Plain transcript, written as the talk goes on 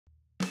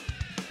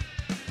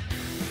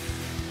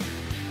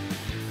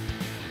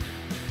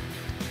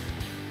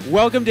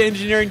Welcome to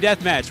Engineering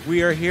Deathmatch.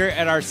 We are here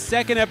at our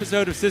second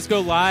episode of Cisco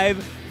Live,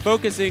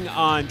 focusing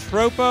on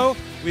Tropo.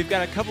 We've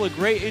got a couple of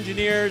great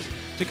engineers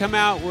to come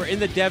out. We're in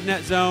the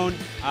DevNet zone.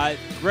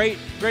 Great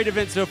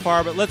event so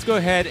far, but let's go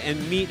ahead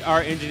and meet our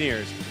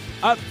engineers.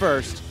 Up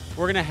first,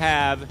 we're going to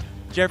have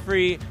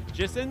Jeffrey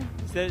Gisin.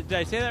 Did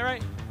I say that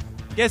right?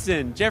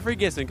 Gisin. Jeffrey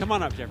Gisin. Come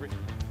on up, Jeffrey.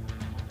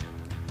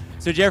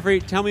 So, Jeffrey,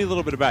 tell me a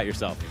little bit about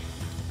yourself.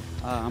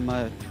 I'm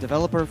a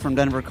developer from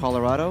Denver,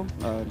 Colorado.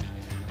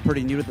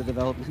 Pretty new to the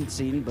development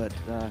scene, but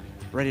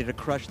ready to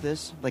crush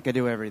this like I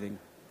do everything.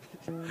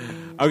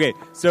 Okay,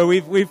 so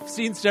we've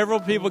seen several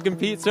people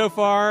compete so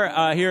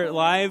far here at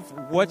Live.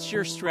 What's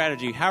your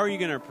strategy? How are you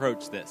going to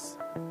approach this?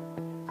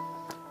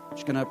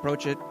 Just going to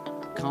approach it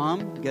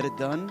calm, get it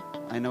done.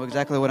 I know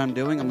exactly what I'm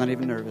doing. I'm not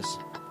even nervous.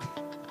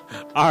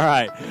 All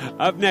right.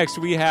 Up next,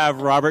 we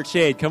have Robert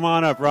Shade. Come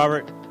on up,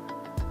 Robert.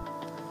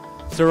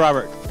 So,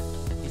 Robert,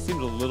 he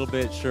seemed a little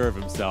bit sure of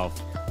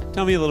himself.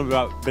 Tell me a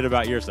little bit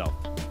about yourself.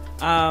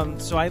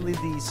 So I lead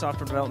the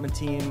software development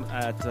team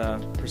at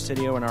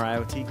Presidio in our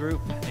IoT group,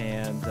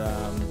 and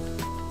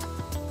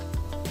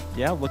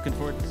looking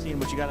forward to seeing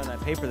what you got on that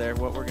paper there,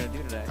 what we're going to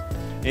do today.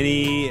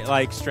 Any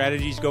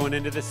strategies going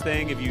into this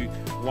thing? Have you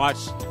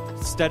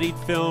studied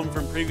film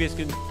from previous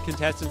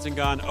contestants and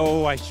gone,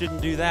 oh, I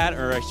shouldn't do that,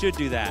 or I should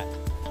do that?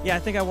 Yeah, I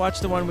think I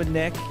watched the one with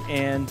Nick,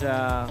 and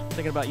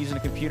thinking about using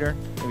a computer,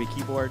 maybe a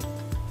keyboard.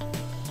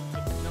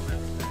 No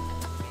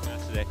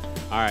mess today.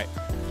 All right.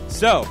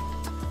 So,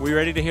 we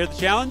ready to hear the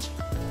challenge?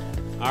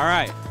 All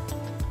right.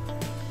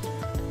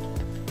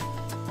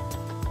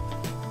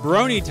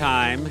 Brony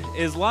Time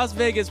is Las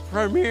Vegas'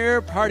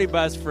 premier party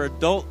bus for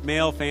adult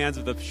male fans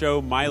of the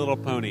show My Little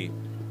Pony.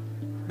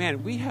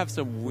 Man, we have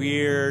some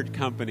weird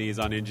companies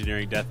on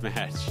Engineering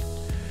Deathmatch.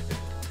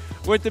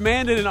 With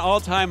demand at an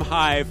all-time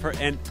high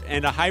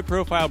and a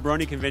high-profile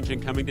Brony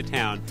convention coming to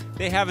town,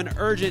 they have an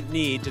urgent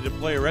need to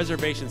deploy a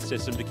reservation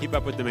system to keep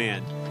up with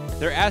demand.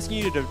 They're asking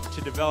you to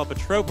develop a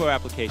Tropo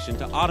application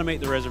to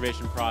automate the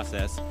reservation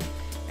process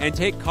and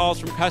take calls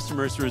from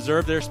customers to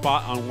reserve their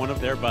spot on one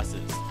of their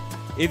buses.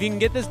 If you can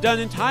get this done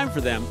in time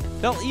for them,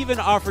 they'll even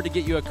offer to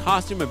get you a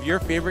costume of your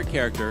favorite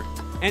character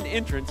and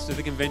entrance to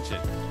the convention.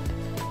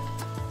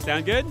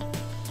 Sound good?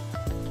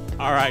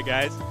 All right,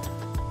 guys.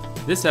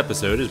 This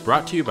episode is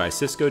brought to you by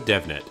Cisco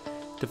DevNet.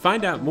 To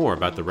find out more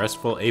about the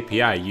RESTful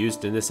API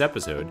used in this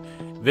episode,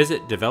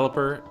 visit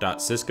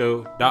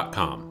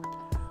developer.cisco.com.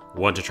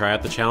 Want to try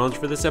out the challenge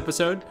for this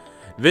episode?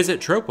 Visit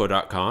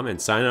tropo.com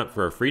and sign up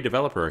for a free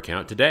developer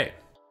account today.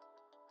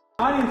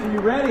 Audience, are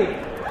you ready?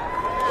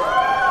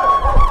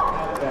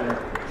 Better.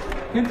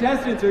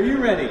 Contestants, are you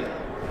ready?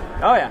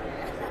 Oh, yeah.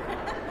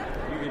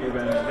 You can do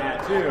better than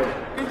that, too.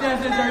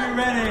 Contestants, are you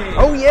ready?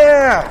 Oh,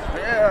 yeah!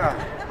 Yeah!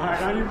 All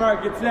right, on your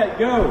mark, get set,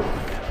 go!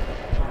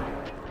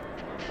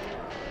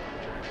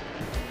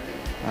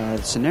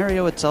 The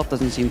scenario itself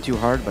doesn't seem too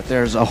hard, but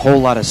there's a whole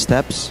lot of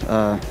steps.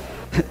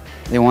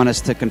 They want us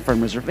to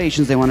confirm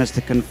reservations, they want us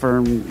to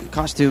confirm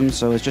costumes,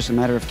 so it's just a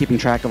matter of keeping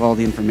track of all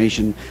the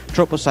information.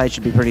 Tropo side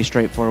should be pretty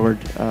straightforward,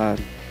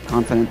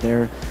 confident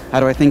there. How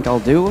do I think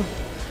I'll do?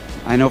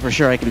 I know for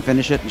sure I can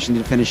finish it, just need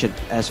to finish it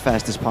as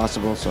fast as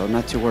possible, so I'm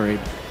not too worried.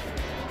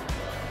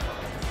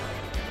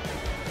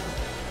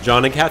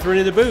 John and Catherine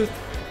in the booth.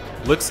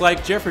 Looks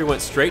like Jeffrey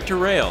went straight to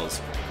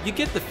Rails. You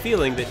get the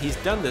feeling that he's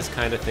done this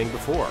kind of thing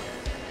before.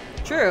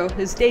 True,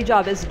 his day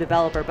job is a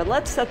developer, but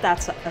let's set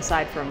that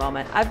aside for a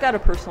moment. I've got a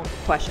personal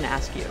question to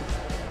ask you.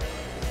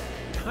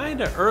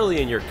 Kinda early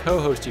in your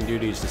co-hosting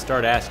duties to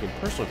start asking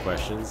personal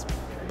questions,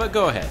 but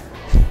go ahead.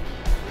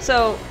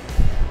 So,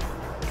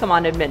 come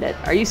on, admit it.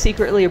 Are you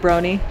secretly a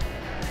Brony?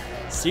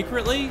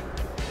 Secretly?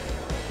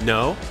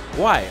 No.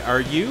 Why?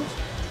 Are you?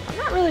 I'm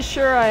not really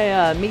sure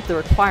I meet the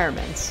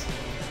requirements.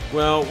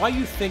 Well, while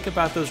you think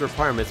about those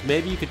requirements,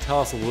 maybe you could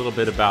tell us a little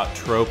bit about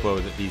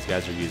Tropo that these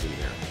guys are using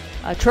here.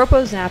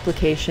 Tropo is an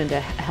application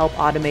to help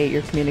automate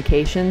your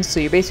communications.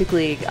 So you're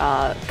basically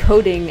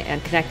coding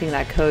and connecting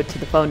that code to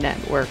the phone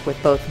network with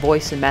both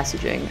voice and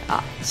messaging.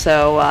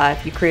 So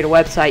if you create a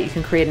website, you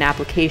can create an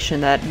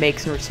application that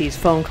makes and receives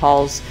phone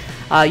calls,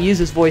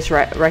 uses voice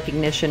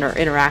recognition, or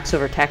interacts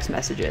over text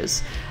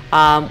messages.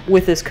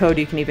 With this code,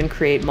 you can even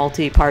create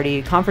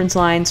multi-party conference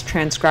lines,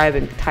 transcribe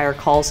entire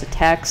calls to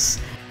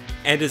text.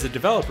 And as a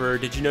developer,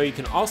 did you know you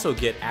can also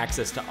get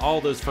access to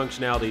all those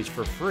functionalities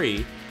for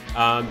free?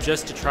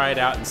 Just to try it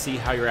out and see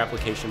how your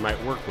application might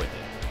work with it.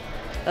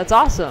 That's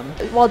awesome.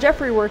 While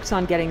Jeffrey works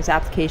on getting his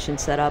application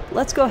set up,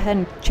 let's go ahead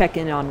and check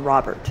in on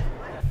Robert.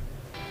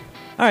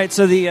 All right,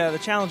 so the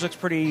challenge looks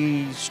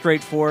pretty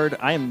straightforward.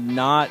 I am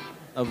not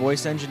a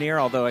voice engineer,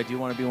 although I do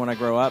want to be when I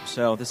grow up,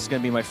 so this is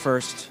going to be my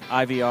first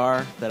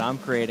IVR that I'm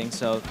creating,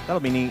 so that'll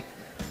be neat.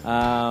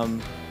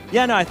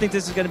 I think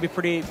this is going to be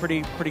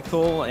pretty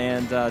cool,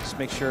 and just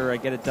make sure I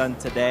get it done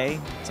today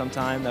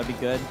sometime. That'd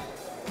be good.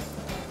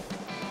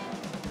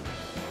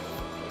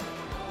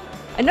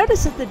 I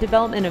noticed that the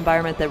development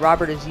environment that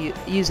Robert is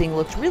using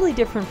looks really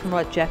different from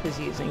what Jeff is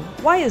using.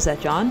 Why is that,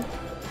 John?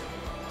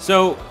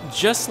 So,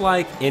 just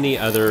like any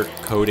other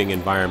coding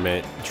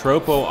environment,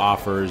 Tropo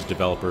offers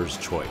developers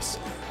choice.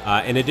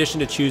 In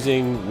addition to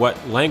choosing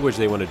what language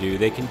they want to do,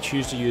 they can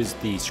choose to use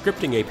the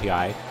scripting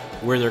API,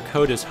 where their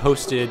code is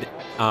hosted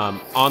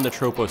on the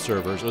Tropo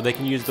servers, or they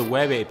can use the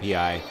web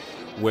API,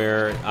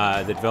 where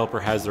the developer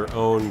has their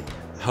own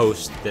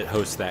host that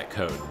hosts that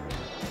code.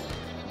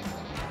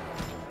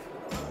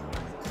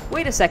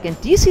 Wait a second,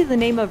 do you see the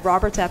name of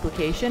Robert's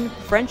application?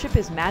 Friendship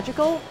is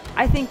magical?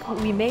 I think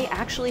we may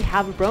actually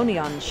have a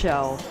Brony on the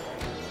show.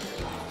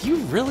 You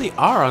really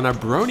are on a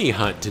Brony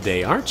hunt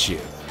today, aren't you?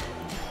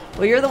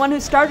 Well, you're the one who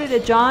started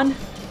it, John.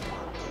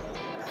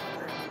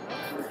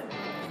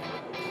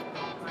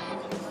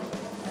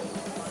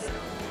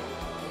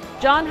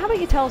 John, how about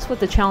you tell us what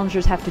the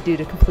challengers have to do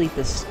to complete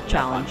this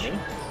challenge?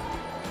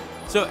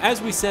 So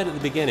as we said at the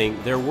beginning,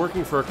 they're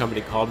working for a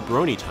company called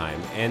Brony Time,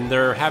 and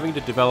they're having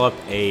to develop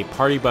a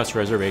party bus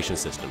reservation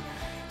system.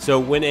 So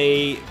when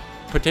a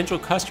potential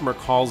customer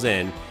calls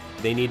in,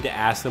 they need to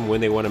ask them when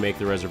they want to make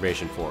the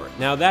reservation for it.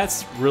 Now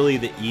that's really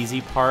the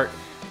easy part.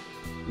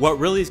 What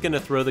really is going to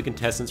throw the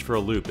contestants for a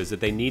loop is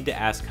that they need to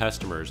ask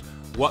customers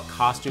what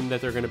costume that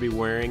they're going to be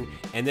wearing,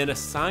 and then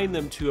assign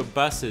them to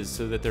buses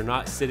so that they're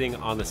not sitting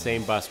on the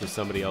same bus with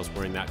somebody else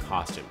wearing that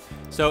costume.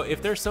 So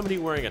if there's somebody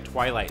wearing a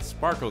Twilight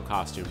Sparkle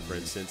costume, for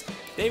instance,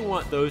 they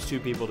want those two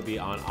people to be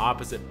on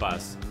opposite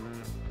bus,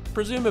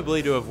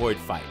 presumably to avoid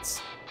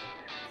fights.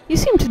 You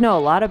seem to know a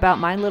lot about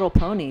My Little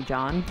Pony,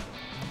 John.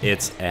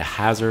 It's a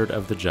hazard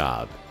of the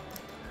job.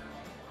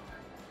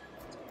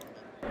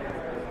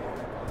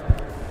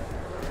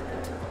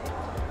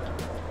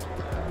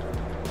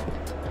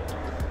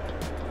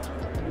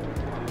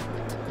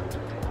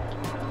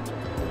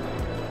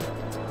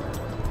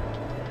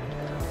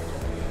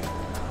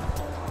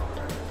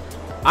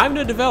 I'm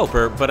no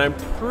developer, but I'm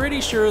pretty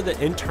sure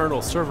that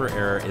internal server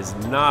error is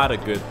not a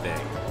good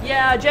thing.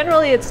 Yeah,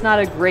 generally it's not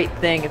a great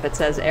thing if it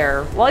says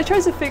error. While he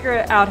tries to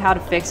figure out how to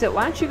fix it,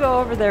 why don't you go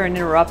over there and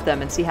interrupt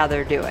them and see how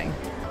they're doing?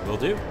 Will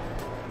do.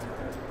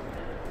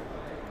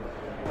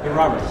 Hey,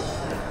 Robert.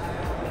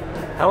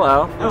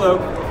 Hello. Hello.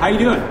 How you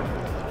doing?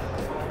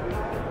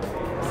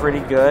 Pretty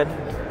good.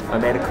 I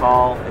made a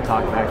call. They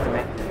talked back to me.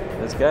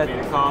 It was good.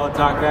 Made a call and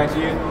talk back to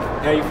you.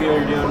 How you feel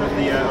you're doing with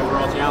the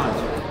overall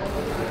challenge?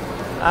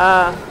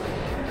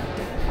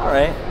 All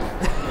right.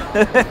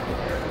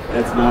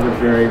 That's not a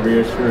very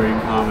reassuring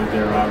comment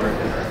there, Robert.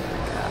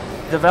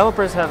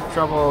 Developers have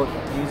trouble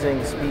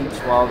using speech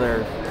while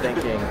they're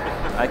thinking.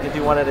 I can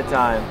do one at a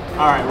time.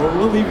 All right, well,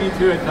 we'll leave you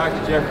to it and talk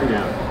to Jeffrey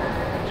now.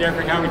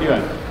 Jeffrey, how are we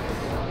doing?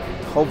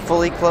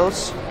 Hopefully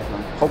close.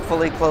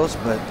 Hopefully close,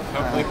 but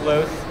Hopefully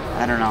close.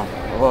 I don't know.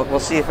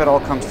 We'll see if it all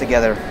comes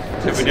together.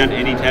 Have we done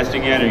any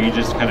testing yet, or are you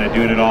just kind of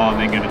doing it all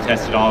and then going to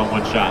test it all in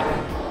one shot?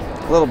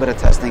 A little bit of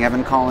testing. I've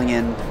been calling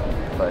in,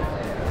 but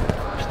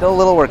still a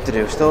little work to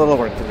do. All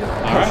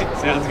right,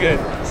 sounds good.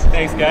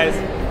 Thanks, guys.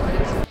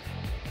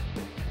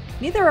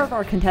 Neither of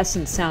our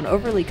contestants sound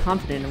overly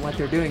confident in what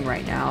they're doing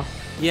right now.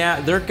 Yeah,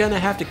 they're gonna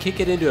have to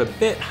kick it into a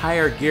bit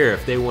higher gear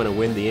if they want to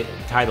win the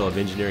title of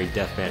Engineering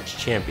Deathmatch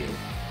Champion.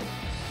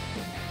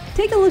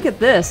 Take a look at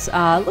this.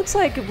 Looks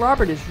like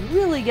Robert is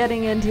really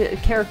getting into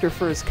character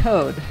for his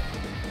code.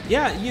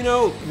 Yeah, you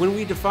know, when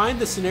we defined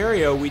the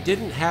scenario, we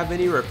didn't have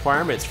any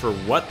requirements for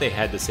what they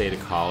had to say to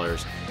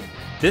callers.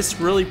 This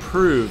really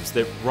proves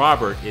that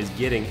Robert is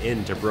getting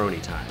into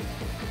Brony Time.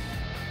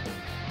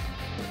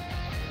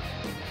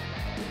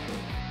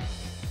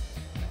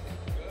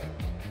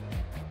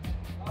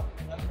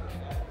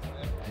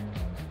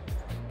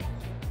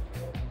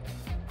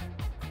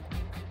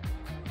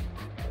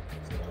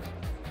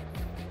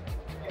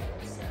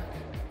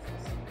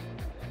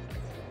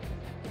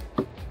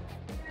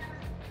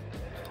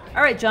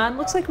 All right, John,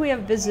 looks like we have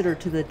a visitor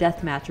to the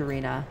Deathmatch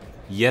arena.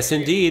 Yes,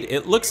 indeed.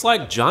 It looks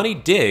like Johnny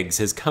Diggs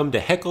has come to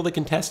heckle the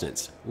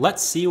contestants.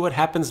 Let's see what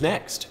happens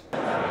next.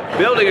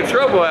 Building a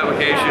Tropo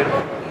application.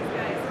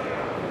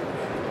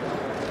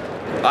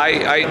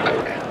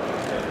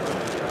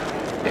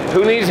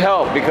 Who needs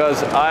help?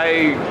 Because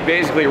I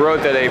basically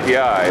wrote that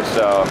API,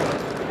 so.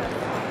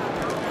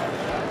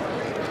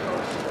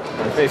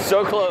 It's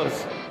so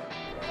close.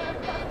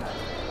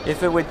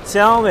 If it would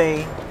tell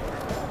me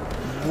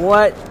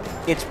what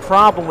its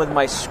problem with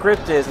my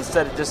script is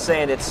instead of just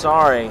saying it's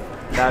sorry,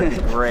 that'd be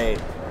great.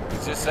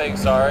 It's just saying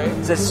sorry?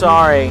 It says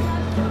sorry.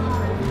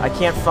 I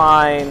can't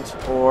find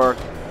or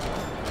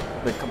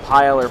the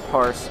compiler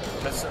parse.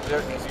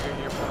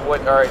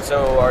 What? All right.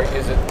 So,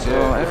 is it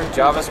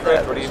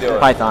JavaScript? What are you doing?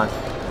 Python.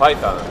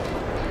 Python.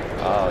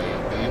 Oh,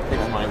 you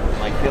picked my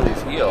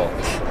Achilles heel.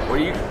 What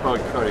are you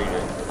coding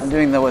in? I'm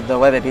doing the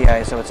web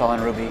API, so it's all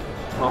in Ruby.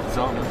 Well, it's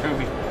all in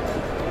Ruby.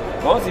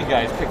 Both of you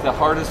guys picked the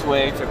hardest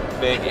way to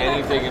make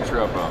anything in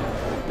Tropo.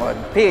 Well,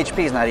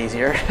 PHP is not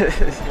easier.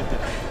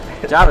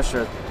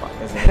 JavaScript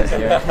isn't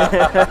easier.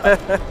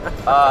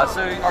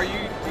 So are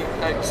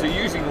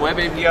you using web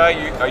API?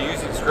 Are you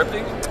using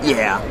scripting?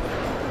 Yeah.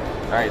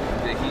 All right,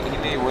 he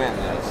may win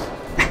this.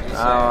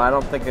 Oh, I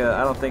don't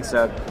think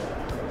so.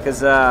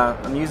 because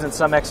I'm using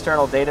some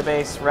external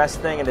database REST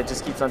thing, and it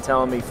just keeps on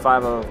telling me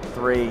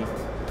 503.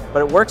 But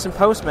it works in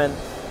Postman,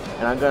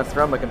 and I'm going to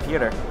throw my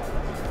computer.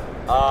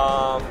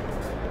 I'm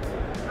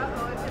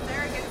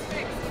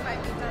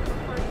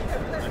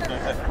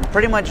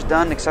pretty much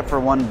done except for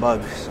one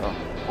bug. So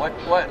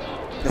What?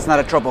 it's not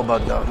a Tropo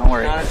bug though. Don't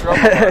worry. Not a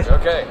trouble bug.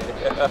 Okay.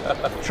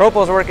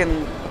 Tropo's working.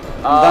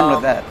 I'm done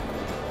with that.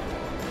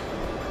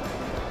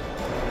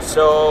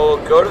 So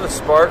go to the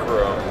Spark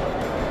room.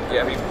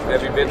 Yeah,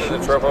 have you been to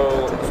the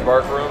Tropo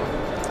Spark room?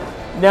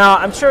 No,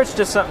 I'm sure it's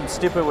just something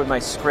stupid with my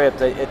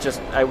script.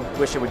 I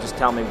wish it would just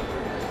tell me,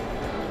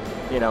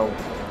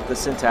 the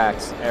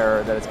syntax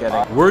error that it's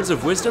getting. Words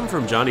of wisdom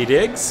from Johnny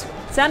Diggs.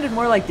 Sounded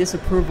more like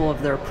disapproval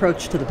of their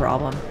approach to the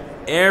problem.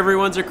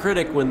 Everyone's a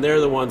critic when they're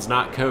the ones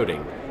not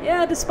coding.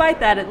 Yeah, despite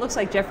that, it looks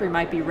like Jeffrey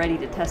might be ready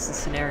to test the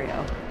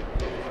scenario.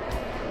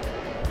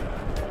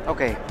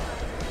 Okay.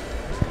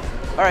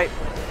 All right,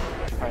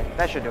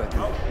 that should do it.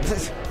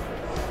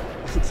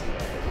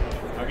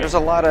 Okay. There's a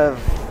lot of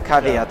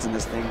caveats in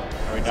this thing.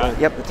 Are we done?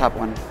 Yep, the top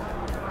one.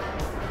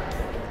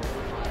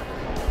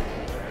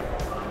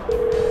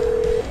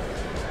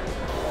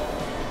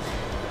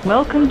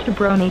 Welcome to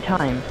Brony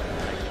Time.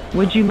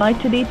 Would you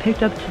like to be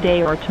picked up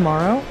today or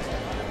tomorrow?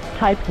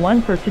 Type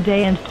 1 for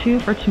today and 2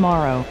 for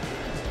tomorrow.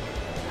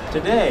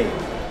 Today,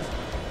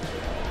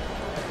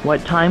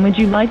 What time would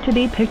you like to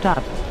be picked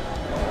up?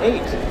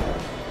 8.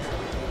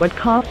 What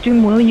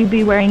costume will you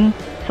be wearing?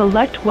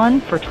 Select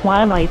 1 for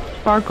Twilight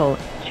Sparkle,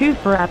 2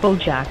 for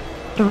Applejack,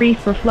 3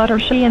 for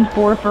Fluttershy and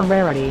 4 for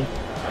Rarity.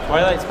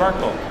 Twilight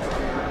Sparkle.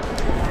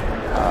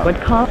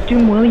 What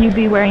costume will you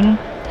be wearing?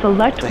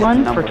 Select The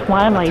 1 number. for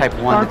Twilight Type 1,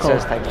 it Sparkle,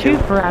 says type 2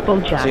 2. for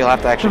Applejack, So you'll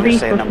have to actually 3 just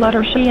say a for number.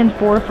 Fluttershy and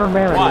 4 for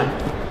Rarity. 1.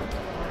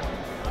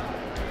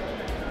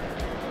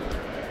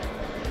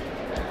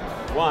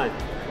 1.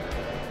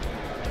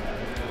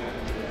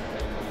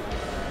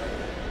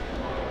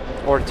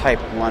 Or type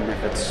 1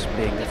 if it's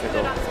being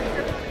difficult.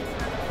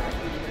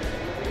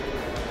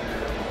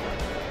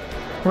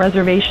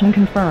 Reservation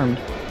confirmed.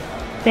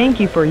 Thank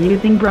you for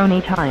using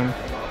Brony Time.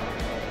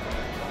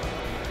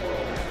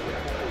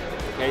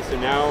 Okay, so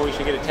now we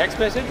should get a text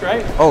message,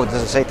 right? Oh,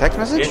 does it say text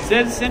message? It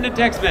says send a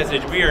text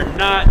message. We are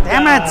not.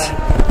 Damn done.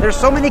 it! There's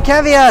so many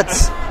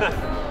caveats!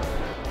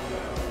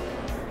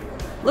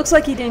 Looks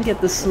like he didn't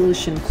get the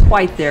solution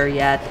quite there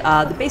yet.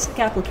 The basic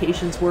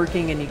application's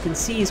working, and you can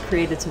see he's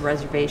created some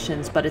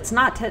reservations, but it's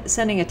not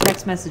sending a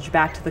text message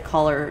back to the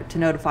caller to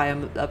notify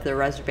him of their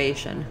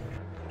reservation.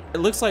 It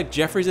looks like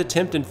Jeffrey's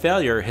attempt and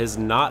failure has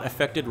not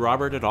affected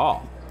Robert at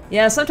all.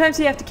 Yeah, sometimes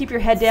you have to keep your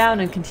head down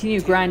and continue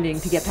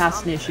grinding to get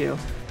past an issue.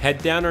 Head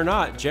down or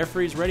not,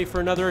 Jeffrey's ready for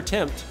another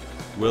attempt.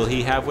 Will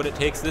he have what it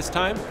takes this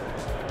time?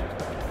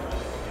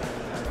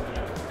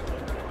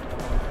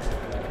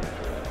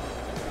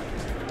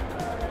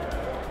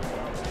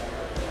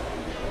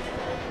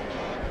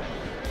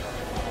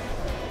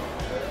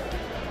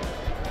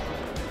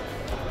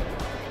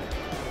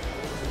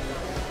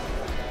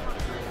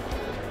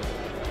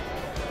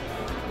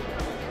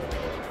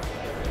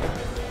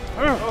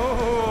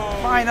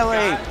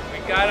 Finally!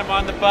 We got him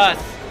on the bus.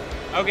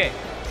 Okay,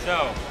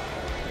 so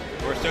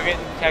we're still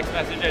getting text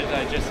messages.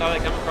 I just saw that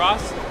come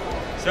across.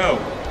 So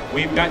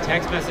we've got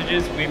text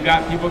messages. We've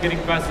got people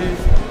getting buses.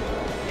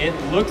 It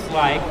looks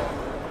like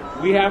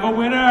we have a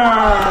winner.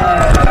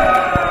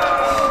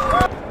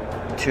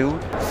 2,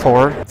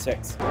 4,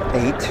 6.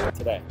 8.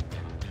 Today.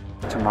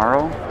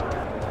 Tomorrow.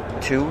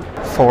 2,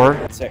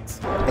 4, 6.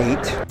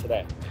 8.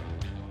 Today.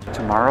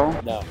 Tomorrow.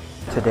 No.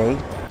 Today.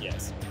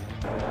 Yes.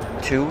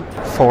 2,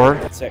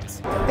 4,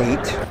 6. 8.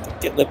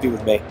 Get lippy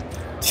with me.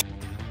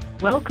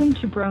 Welcome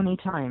to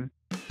Brony Time.